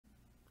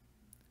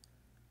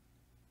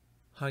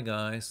Hi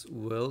guys,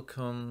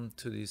 welcome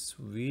to this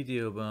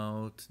video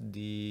about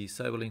the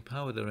Cyberlink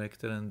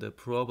PowerDirector and the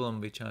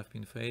problem which I've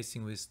been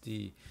facing with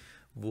the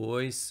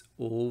voice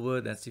over,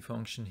 that's the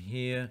function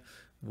here,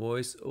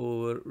 voice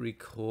over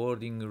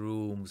recording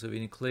room. So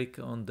when you click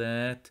on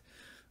that,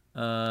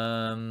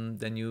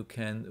 then you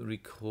can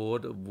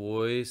record a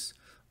voice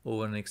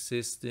over an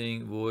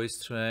existing voice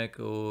track,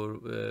 or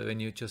when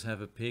you just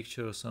have a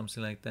picture or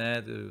something like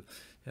that, or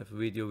have a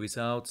video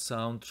without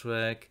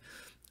soundtrack.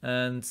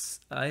 And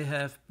I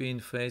have been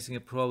facing a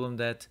problem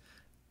that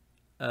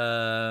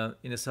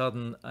in a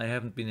sudden I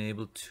haven't been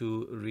able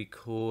to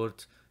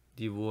record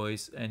the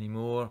voice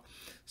anymore.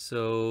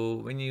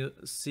 So when you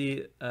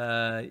see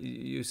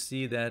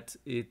that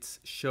it's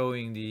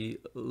showing the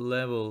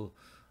level,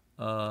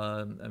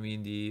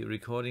 the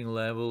recording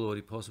level or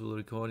the possible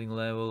recording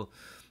level.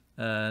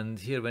 And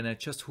here when I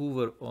just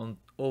hover on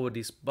over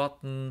this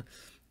button,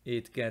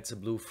 it gets a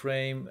blue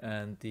frame,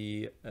 and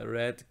the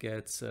red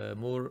gets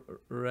more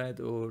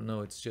red, or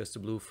no, it's just a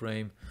blue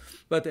frame.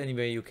 But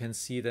anyway, you can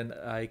see that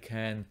I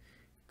can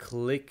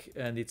click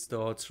and it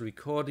starts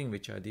recording,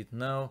 which I did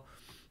now.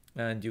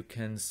 And you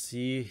can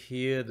see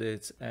here that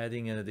it's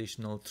adding an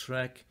additional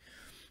track,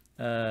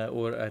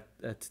 or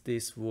at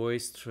this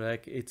voice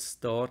track, it's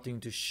starting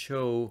to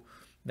show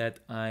that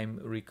I'm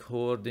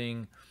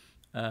recording.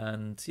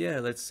 And yeah,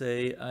 let's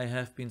say I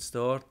have been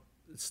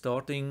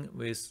starting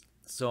with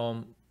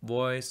some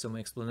voice, some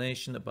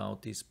explanation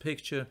about this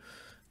picture,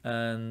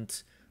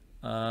 and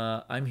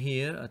I'm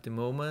here at the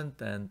moment,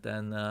 and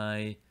then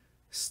I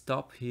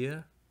stop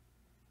here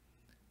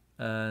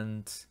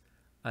and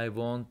I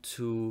want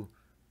to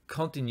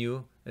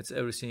continue. It's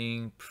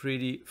everything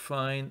pretty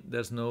fine,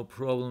 there's no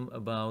problem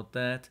about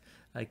that.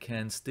 I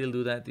can still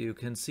do that. You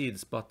can see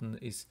this button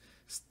is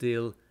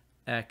still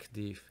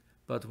active,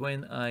 but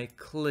when I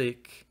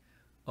click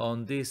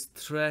on this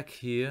track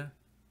here,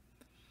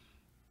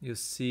 you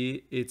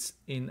see it's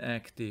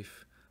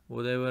inactive.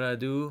 Whatever I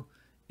do,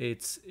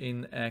 it's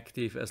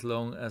inactive as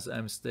long as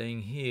I'm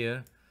staying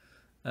here.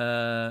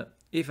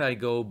 If I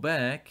go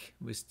back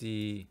with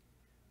the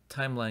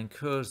timeline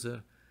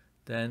cursor,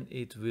 then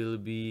it will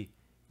be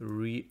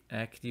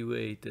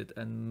reactivated.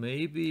 And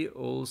maybe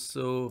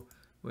also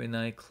when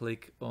I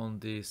click on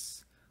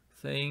this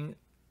thing,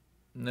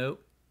 no,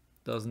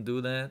 doesn't do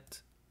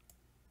that.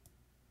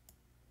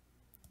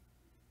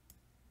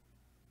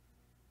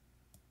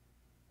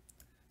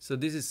 So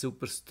this is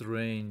super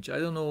strange. I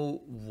don't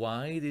know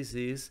why this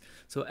is.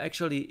 So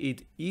actually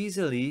it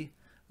easily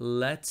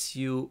lets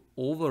you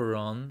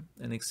overrun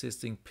an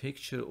existing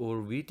picture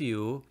or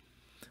video,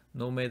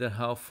 no matter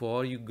how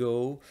far you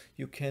go.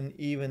 You can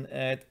even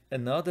add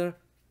another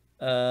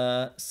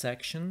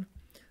section,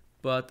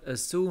 but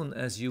as soon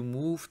as you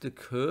move the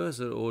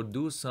cursor or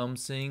do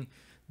something,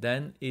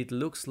 then it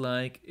looks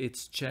like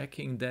it's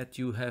checking that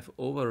you have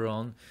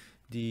overrun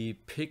the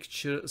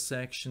picture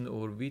section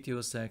or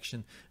video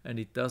section, and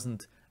it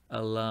doesn't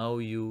allow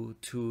you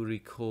to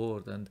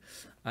record. And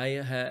I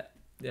had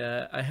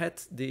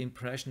the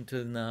impression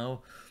till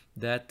now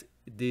that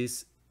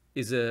this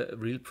is a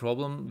real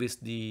problem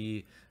with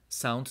the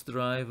sound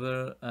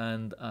driver,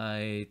 and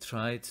I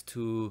tried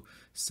to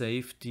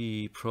save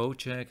the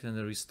project and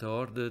I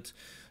restarted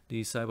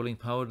the Cyberlink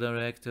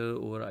PowerDirector,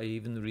 or I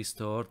even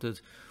restarted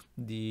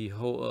the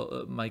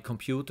whole my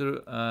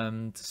computer,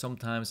 and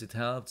sometimes it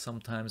helped,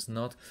 sometimes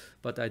not,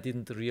 but I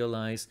didn't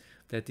realize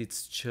that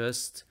it's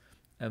just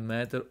a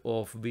matter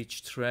of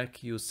which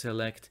track you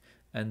select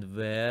and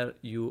where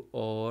you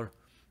are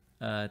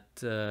at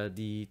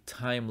the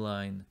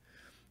timeline.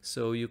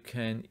 So you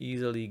can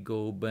easily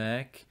go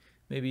back.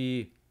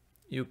 Maybe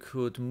you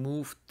could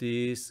move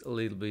this a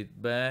little bit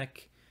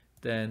back,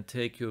 then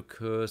take your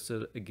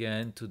cursor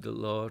again to the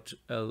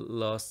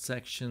last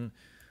section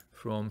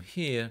from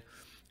here,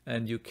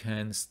 and you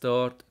can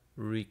start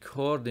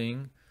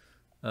recording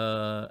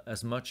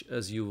as much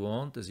as you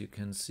want. As you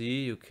can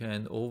see, you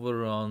can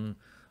overrun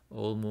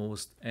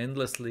almost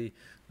endlessly,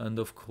 and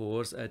of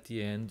course at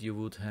the end you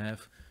would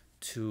have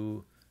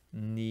to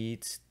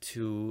need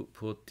to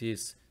put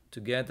this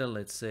together.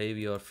 Let's say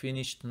we are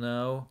finished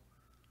now,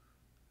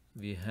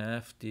 we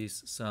have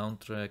this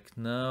soundtrack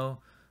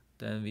now,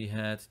 then we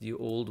had the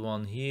old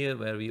one here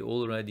where we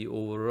already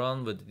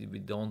overrun, but we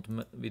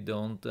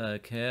don't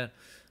care.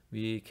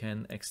 We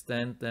can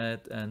extend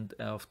that, and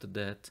after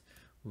that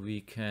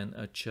we can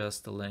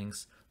adjust the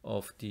length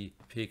of the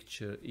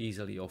picture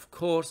easily. Of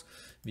course,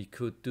 we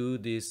could do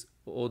this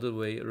other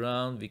way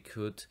around. We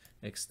could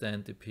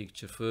extend the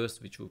picture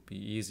first, which would be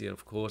easier,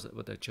 of course,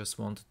 but I just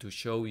wanted to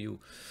show you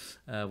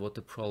what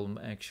the problem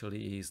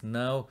actually is.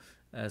 Now,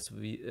 as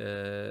we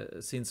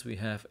since we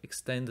have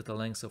extended the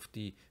length of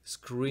the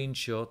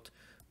screenshot,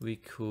 we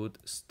could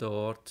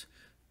start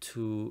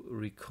to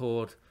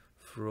record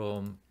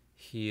from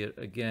here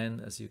again.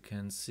 As you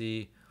can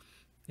see,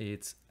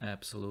 it's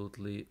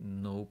absolutely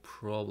no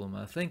problem.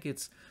 I think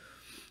it's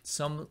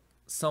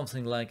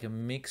something like a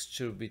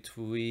mixture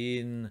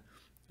between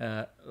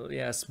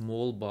a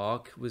small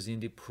bug within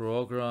the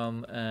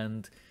program,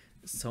 and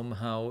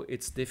somehow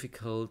it's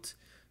difficult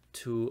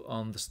to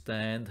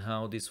understand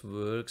how this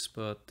works,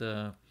 but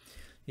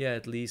yeah,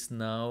 at least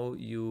now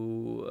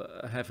you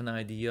have an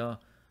idea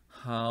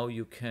how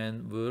you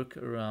can work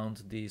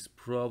around this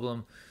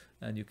problem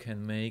and you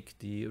can make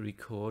the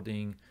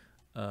recording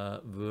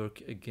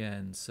work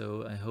again.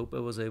 So I hope I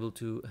was able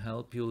to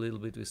help you a little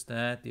bit with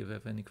that. If you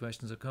have any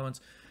questions or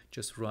comments,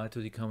 just write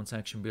to the comment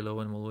section below,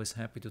 and I'm always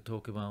happy to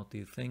talk about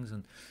these things.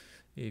 And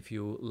if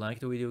you like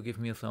the video, give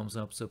me a thumbs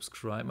up,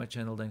 subscribe my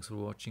channel. Thanks for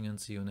watching, and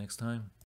see you next time.